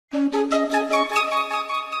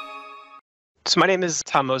So my name is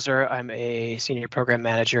Tom Moser. I'm a senior program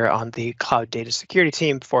manager on the cloud data security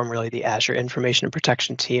team, formerly the Azure Information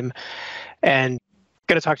Protection team. And I'm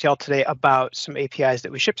going to talk to you all today about some APIs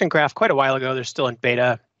that we shipped in Graph quite a while ago. They're still in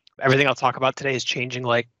beta. Everything I'll talk about today is changing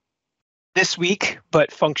like this week,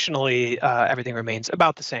 but functionally everything remains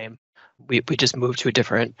about the same. We just moved to a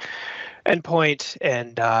different endpoint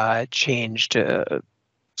and changed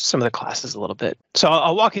some of the classes a little bit. So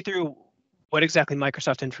I'll walk you through what exactly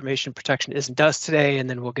Microsoft Information Protection is and does today, and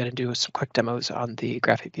then we'll get into some quick demos on the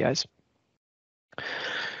Graph APIs.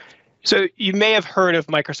 So you may have heard of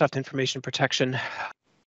Microsoft Information Protection.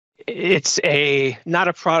 It's not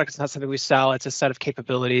a product, it's not something we sell, it's a set of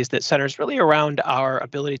capabilities that centers really around our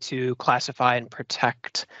ability to classify and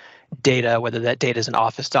protect data, whether that data is an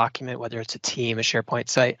Office document, whether it's a team, a SharePoint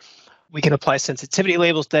site. We can apply sensitivity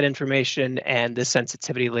labels to that information, and the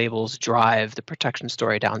sensitivity labels drive the protection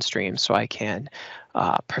story downstream. So I can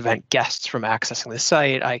prevent guests from accessing the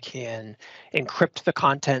site. I can encrypt the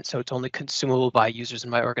content so it's only consumable by users in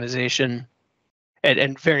my organization,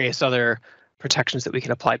 and various other protections that we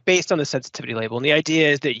can apply based on the sensitivity label. And the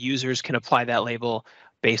idea is that users can apply that label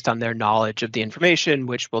based on their knowledge of the information,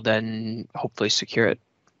 which will then hopefully secure it.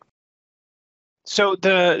 So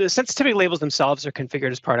the sensitivity labels themselves are configured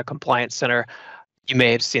as part of Compliance Center. You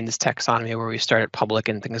may have seen this taxonomy where we start at public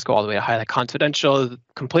and things go all the way to highly confidential,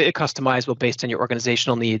 completely customizable based on your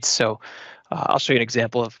organizational needs. So I'll show you an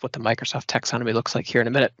example of what the Microsoft taxonomy looks like here in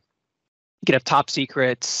a minute. You can have top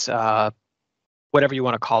secrets, whatever you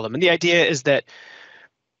want to call them. And the idea is that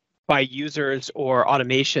by users or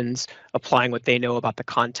automations applying what they know about the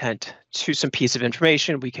content to some piece of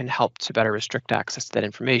information, we can help to better restrict access to that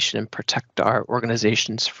information and protect our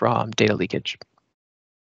organizations from data leakage.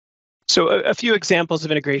 So a few examples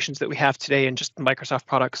of integrations that we have today in just Microsoft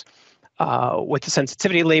products. With the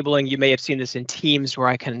sensitivity labeling, you may have seen this in Teams where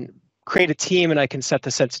I can create a team and I can set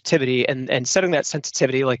the sensitivity, and setting that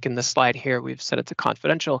sensitivity, like in the slide here, we've set it to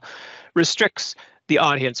confidential, restricts the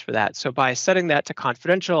audience for that. So by setting that to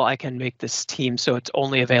confidential, I can make this team so it's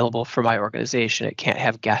only available for my organization. It can't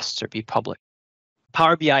have guests or be public.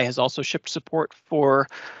 Power BI has also shipped support for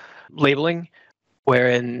labeling,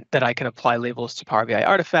 wherein that I can apply labels to Power BI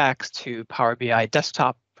artifacts, to Power BI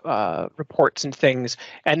desktop reports and things,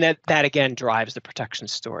 and that again drives the protection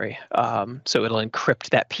story. So it'll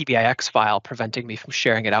encrypt that PBIX file, preventing me from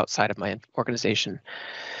sharing it outside of my organization.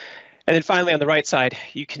 And then finally, on the right side,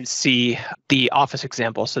 you can see the Office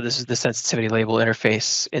example. So this is the sensitivity label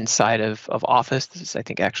interface inside of Office. This is, I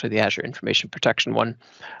think, actually the Azure Information Protection one,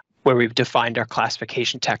 where we've defined our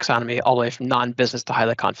classification taxonomy all the way from non-business to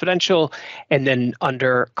highly confidential. And then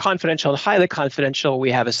under confidential and highly confidential,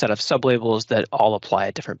 we have a set of sublabels that all apply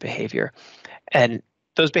a different behavior. And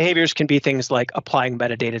those behaviors can be things like applying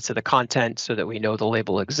metadata to the content so that we know the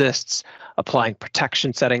label exists, applying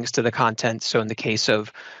protection settings to the content. So in the case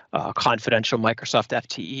of confidential Microsoft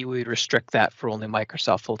FTE, we would restrict that for only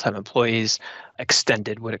Microsoft full-time employees.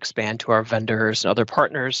 Extended would expand to our vendors and other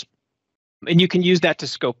partners. And you can use that to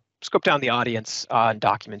scope down the audience on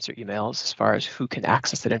documents or emails as far as who can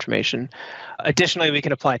access that information. Additionally, we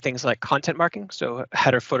can apply things like content marking, so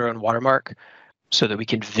header, footer, and watermark, so that we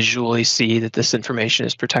can visually see that this information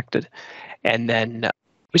is protected. And then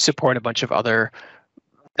we support a bunch of other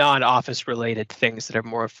non-Office related things that are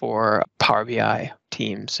more for Power BI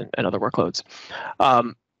teams and other workloads.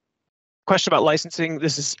 Question about licensing.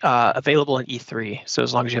 This is available in E3. So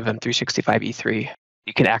as long as you have M365 E3,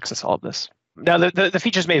 you can access all of this. Now, the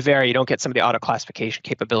features may vary. You don't get some of the auto classification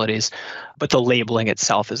capabilities, but the labeling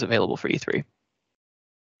itself is available for E3.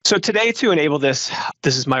 So today, to enable this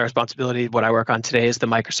is my responsibility. What I work on today is the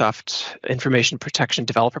Microsoft Information Protection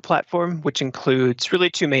Developer Platform, which includes really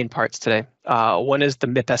two main parts today. One is the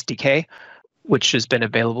MIP SDK, which has been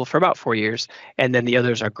available for about 4 years, and then the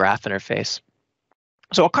others are Graph interface.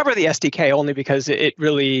 So I'll cover the SDK only because it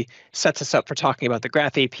really sets us up for talking about the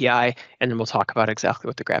Graph API, and then we'll talk about exactly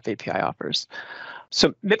what the Graph API offers.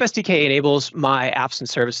 So MIP SDK enables my apps and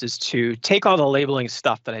services to take all the labeling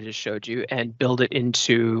stuff that I just showed you and build it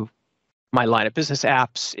into my line of business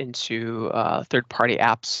apps, into third-party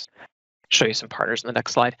apps. I'll show you some partners in the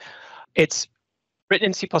next slide. It's written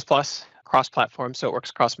in C++, cross-platform, so it works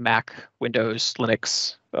across Mac, Windows,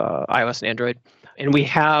 Linux, iOS, and Android. And we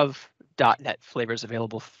have .NET flavors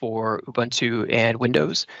available for Ubuntu and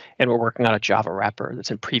Windows, and we're working on a Java wrapper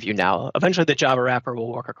that's in preview now. Eventually, the Java wrapper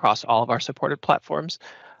will work across all of our supported platforms.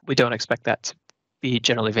 We don't expect that to be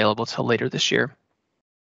generally available till later this year.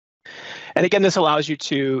 And again, this allows you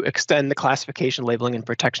to extend the classification, labeling, and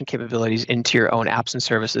protection capabilities into your own apps and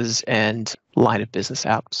services and line of business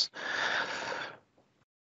apps.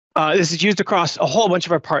 This is used across a whole bunch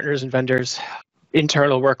of our partners and vendors.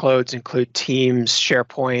 Internal workloads include Teams,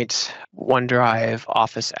 SharePoint, OneDrive,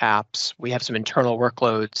 Office apps. We have some internal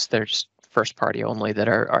workloads that are just first party only that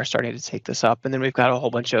are starting to take this up. And then we've got a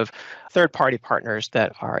whole bunch of third-party partners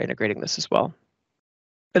that are integrating this as well.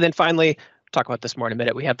 And then finally, talk about this more in a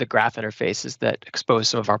minute, we have the graph interfaces that expose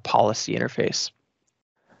some of our policy interface.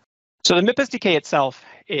 So the MIP SDK itself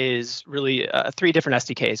is really 3 different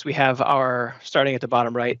SDKs. We have our, starting at the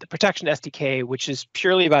bottom right, the Protection SDK, which is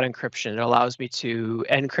purely about encryption. It allows me to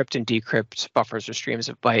encrypt and decrypt buffers or streams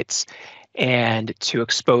of bytes and to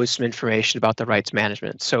expose some information about the rights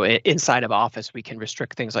management. So inside of Office, we can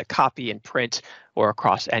restrict things like copy and print or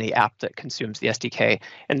across any app that consumes the SDK.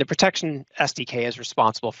 And the Protection SDK is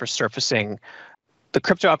responsible for surfacing the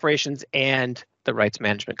crypto operations and the rights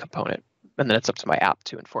management component. And then it's up to my app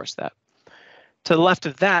to enforce that. To the left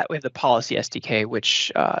of that, we have the Policy SDK,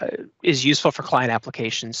 which is useful for client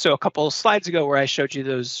applications. So a couple of slides ago where I showed you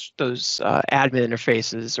those admin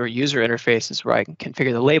interfaces or user interfaces where I can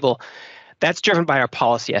configure the label, that's driven by our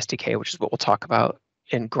Policy SDK, which is what we'll talk about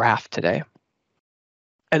in Graph today.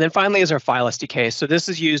 And then finally is our File SDK. So this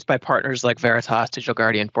is used by partners like Veritas, Digital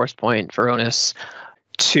Guardian, ForcePoint, Varonis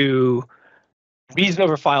to reason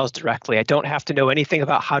over files directly. I don't have to know anything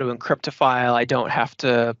about how to encrypt a file. I don't have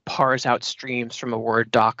to parse out streams from a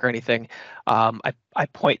Word doc or anything. I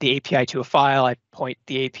point the API to a file, I point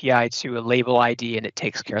the API to a label ID, and it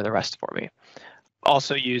takes care of the rest for me.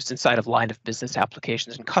 Also used inside of line of business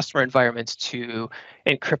applications and customer environments to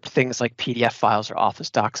encrypt things like PDF files or Office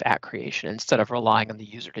docs at creation instead of relying on the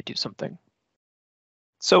user to do something.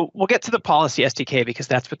 So we'll get to the Policy SDK because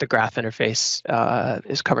that's what the graph interface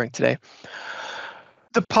is covering today.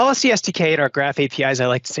 The Policy SDK and our Graph APIs, I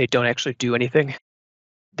like to say, don't actually do anything.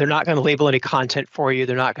 They're not going to label any content for you.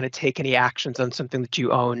 They're not going to take any actions on something that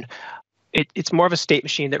you own. It's more of a state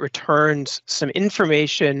machine that returns some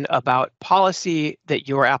information about policy that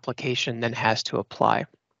your application then has to apply.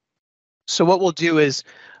 So what we'll do is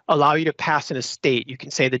allow you to pass in a state. You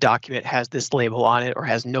can say the document has this label on it or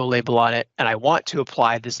has no label on it, and I want to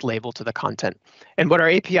apply this label to the content. And what our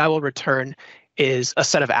API will return is a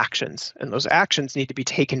set of actions, and those actions need to be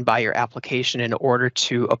taken by your application in order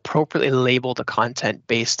to appropriately label the content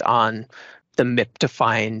based on the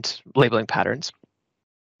MIP-defined labeling patterns.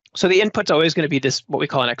 So the input's always going to be this, what we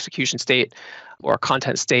call an execution state or a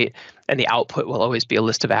content state, and the output will always be a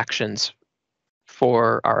list of actions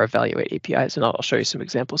for our evaluate APIs, and I'll show you some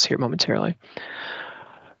examples here momentarily.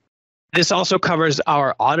 This also covers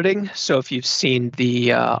our auditing. So if you've seen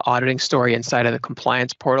the auditing story inside of the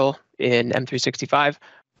compliance portal in M365,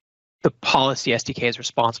 the Policy SDK is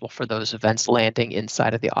responsible for those events landing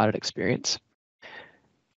inside of the audit experience.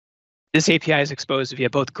 This API is exposed via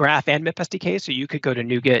both Graph and MIP SDK, so you could go to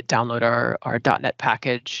NuGet, download our .NET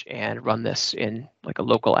package, and run this in like a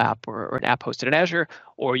local app or an app hosted in Azure,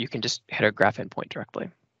 or you can just hit a Graph endpoint directly.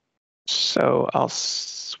 So I'll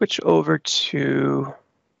switch over to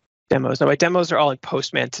demos. Now my demos are all in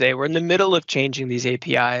Postman today. We're in the middle of changing these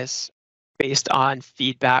APIs based on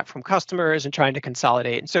feedback from customers and trying to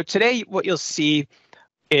consolidate. And so today what you'll see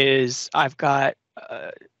is I've got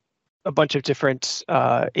a bunch of different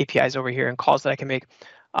APIs over here and calls that I can make.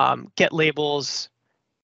 Get labels,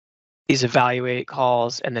 these evaluate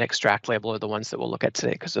calls, and then extract label are the ones that we'll look at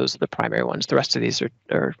today because those are the primary ones. The rest of these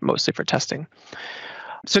are mostly for testing.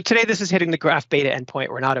 So today this is hitting the Graph beta endpoint.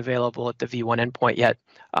 We're not available at the V1 endpoint yet.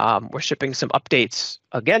 We're shipping some updates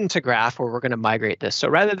again to Graph where we're going to migrate this. So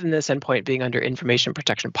rather than this endpoint being under Information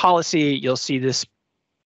Protection Policy, you'll see this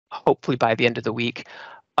hopefully by the end of the week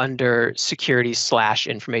under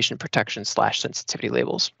security/information protection/sensitivity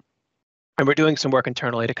labels. And we're doing some work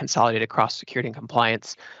internally to consolidate across security and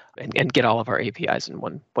compliance and get all of our APIs in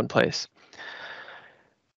one place.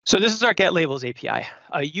 So this is our Get Labels API.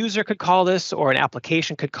 A user could call this or an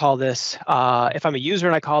application could call this. If I'm a user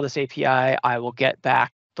and I call this API, I will get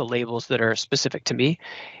back the labels that are specific to me.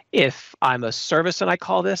 If I'm a service and I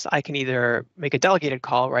call this, I can either make a delegated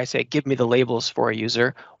call where I say, give me the labels for a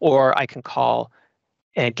user, or I can call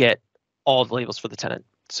and get all the labels for the tenant.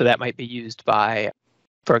 So that might be used by,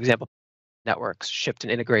 for example, networks shipped an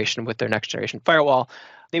integration with their next generation firewall.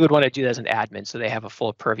 They would want to do that as an admin, so they have a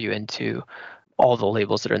full purview into all the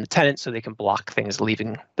labels that are in the tenant so they can block things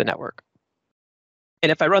leaving the network.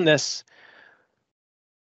 And if I run this,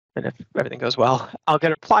 and if everything goes well, I'll get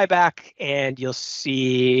a reply back and you'll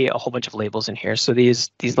see a whole bunch of labels in here. So these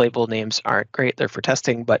label names aren't great, they're for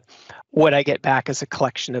testing, but what I get back is a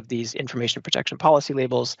collection of these information protection policy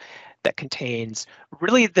labels that contains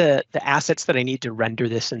really the assets that I need to render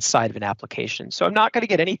this inside of an application. So I'm not going to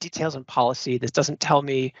get any details on policy. This doesn't tell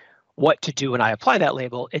me what to do when I apply that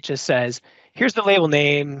label. It just says, here's the label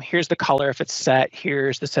name, here's the color if it's set,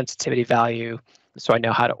 here's the sensitivity value, so I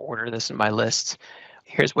know how to order this in my list.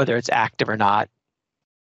 Here's whether it's active or not.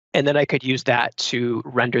 And then I could use that to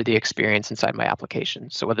render the experience inside my application.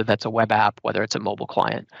 So whether that's a web app, whether it's a mobile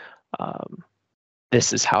client,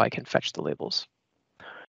 this is how I can fetch the labels.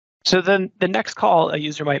 So then the next call a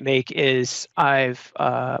user might make is my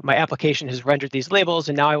application has rendered these labels,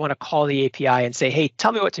 and now I want to call the API and say, hey,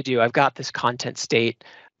 tell me what to do. I've got this content state,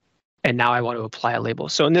 and now I want to apply a label.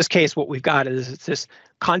 So in this case, what we've got is this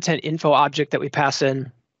content info object that we pass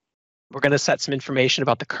in. We're going to set some information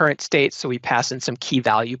about the current state. So we pass in some key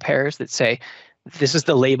value pairs that say, this is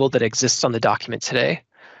the label that exists on the document today.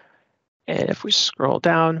 And if we scroll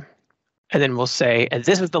down, and then we'll say, and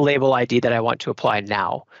this is the label ID that I want to apply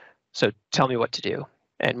now. So tell me what to do.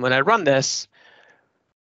 And when I run this,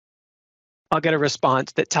 I'll get a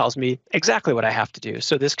response that tells me exactly what I have to do.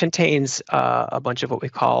 So this contains a bunch of what we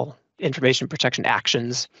call information protection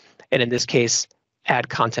actions. And in this case, add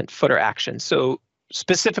content footer actions. So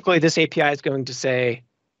specifically, this API is going to say,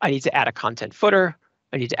 I need to add a content footer.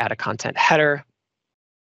 I need to add a content header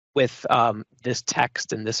with this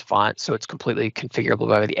text and this font. So it's completely configurable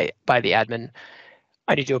by the admin.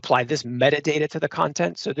 I need to apply this metadata to the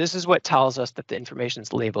content. So this is what tells us that the information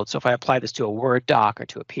is labeled. So if I apply this to a Word doc or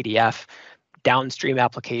to a PDF, downstream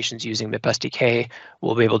applications using MIP SDK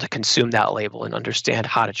will be able to consume that label and understand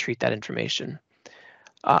how to treat that information.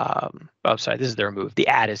 Oh, sorry, this is the remove. The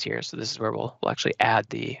add is here. So this is where we'll actually add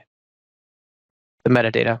the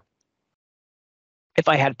metadata. If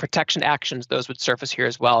I had protection actions, those would surface here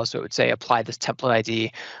as well. So it would say apply this template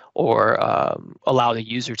ID or allow the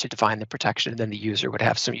user to define the protection, and then the user would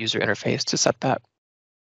have some user interface to set that.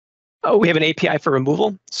 Oh, we have an API for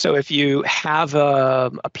removal. So if you have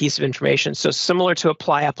a piece of information, so similar to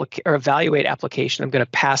apply or evaluate application, I'm going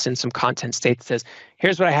to pass in some content state that says,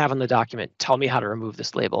 here's what I have on the document. Tell me how to remove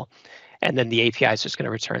this label. And then the API is just going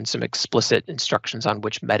to return some explicit instructions on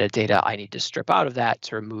which metadata I need to strip out of that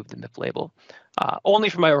to remove the MIP label. Only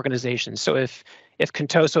for my organization. So if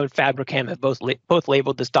Contoso and Fabricam have both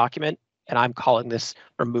labeled this document, and I'm calling this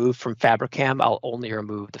remove from Fabricam, I'll only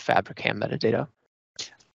remove the Fabricam metadata.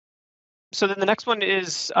 So then the next one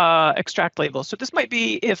is extract label. So this might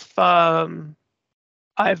be if I've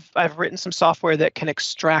written some software that can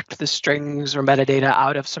extract the strings or metadata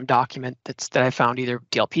out of some document that I found, either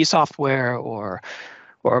DLP software or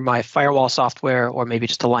my firewall software, or maybe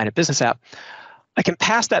just a line of business app. I can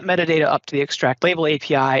pass that metadata up to the extract label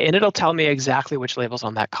API, and it'll tell me exactly which labels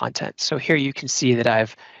on that content. So here you can see that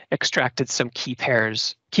I've extracted some key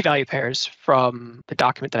value pairs from the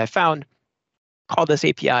document that I found, called this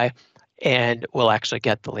API, and we'll actually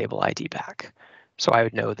get the label ID back. So I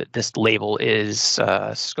would know that this label is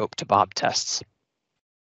scope to Bob tests.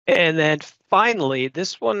 And then finally,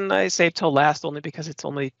 this one I saved till last only because it's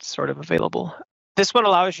only sort of available. This one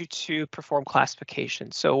allows you to perform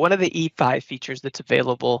classification. So one of the E5 features that's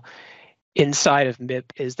available inside of MIP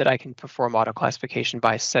is that I can perform auto classification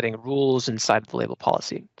by setting rules inside of the label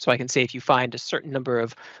policy. So I can say if you find a certain number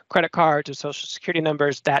of credit cards or social security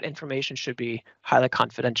numbers, that information should be highly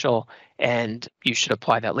confidential and you should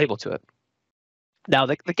apply that label to it. Now,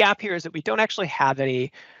 the gap here is that we don't actually have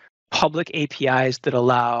any public APIs that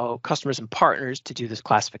allow customers and partners to do this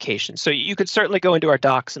classification. So you could certainly go into our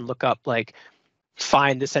docs and look up, like,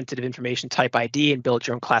 find the sensitive information type ID and build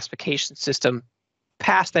your own classification system,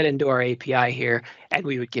 pass that into our API here, and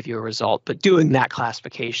we would give you a result. But doing that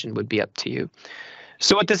classification would be up to you.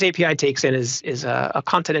 So what this API takes in is a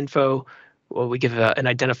content info. Well, we give an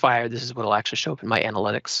identifier. This is what will actually show up in my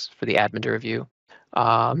analytics for the admin to review.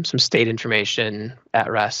 Some state information,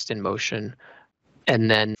 at rest, in motion,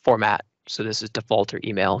 and then format. So this is default or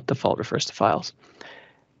email. Default refers to files.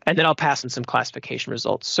 And then I'll pass in some classification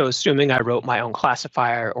results. So assuming I wrote my own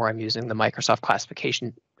classifier or I'm using the Microsoft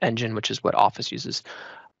classification engine, which is what Office uses,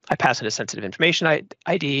 I pass in a sensitive information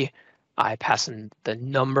ID. I pass in the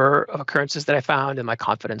number of occurrences that I found and my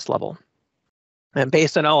confidence level. And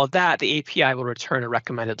based on all of that, the API will return a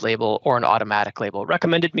recommended label or an automatic label.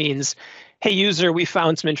 Recommended means, hey, user, we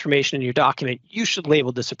found some information in your document. You should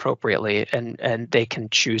label this appropriately, and they can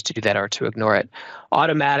choose to do that or to ignore it.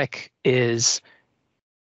 Automatic is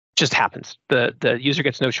just happens. The user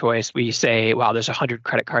gets no choice. We say, wow, there's 100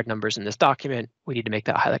 credit card numbers in this document. We need to make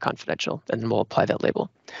that highly confidential, and then we'll apply that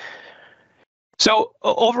label. So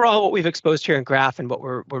overall, what we've exposed here in Graph and what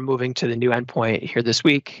we're moving to the new endpoint here this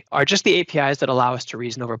week are just the APIs that allow us to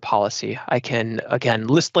reason over policy. I can, again,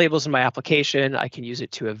 list labels in my application. I can use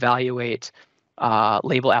it to evaluate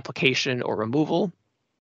label application or removal.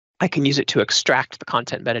 I can use it to extract the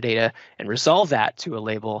content metadata and resolve that to a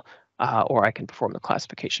label. or I can perform the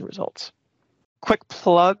classification results. Quick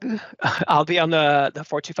plug, I'll be on the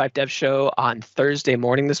 425 Dev Show on Thursday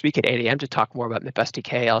morning this week at 8 a.m. to talk more about MIP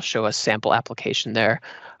SDK. I'll show a sample application there,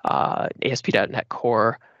 ASP.NET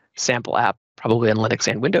Core sample app, probably on Linux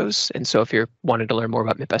and Windows. And so if you're wanting to learn more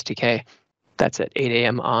about MIP SDK, that's at 8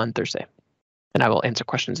 a.m. on Thursday. And I will answer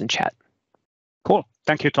questions in chat. Cool.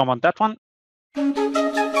 Thank you, Tom, on that one.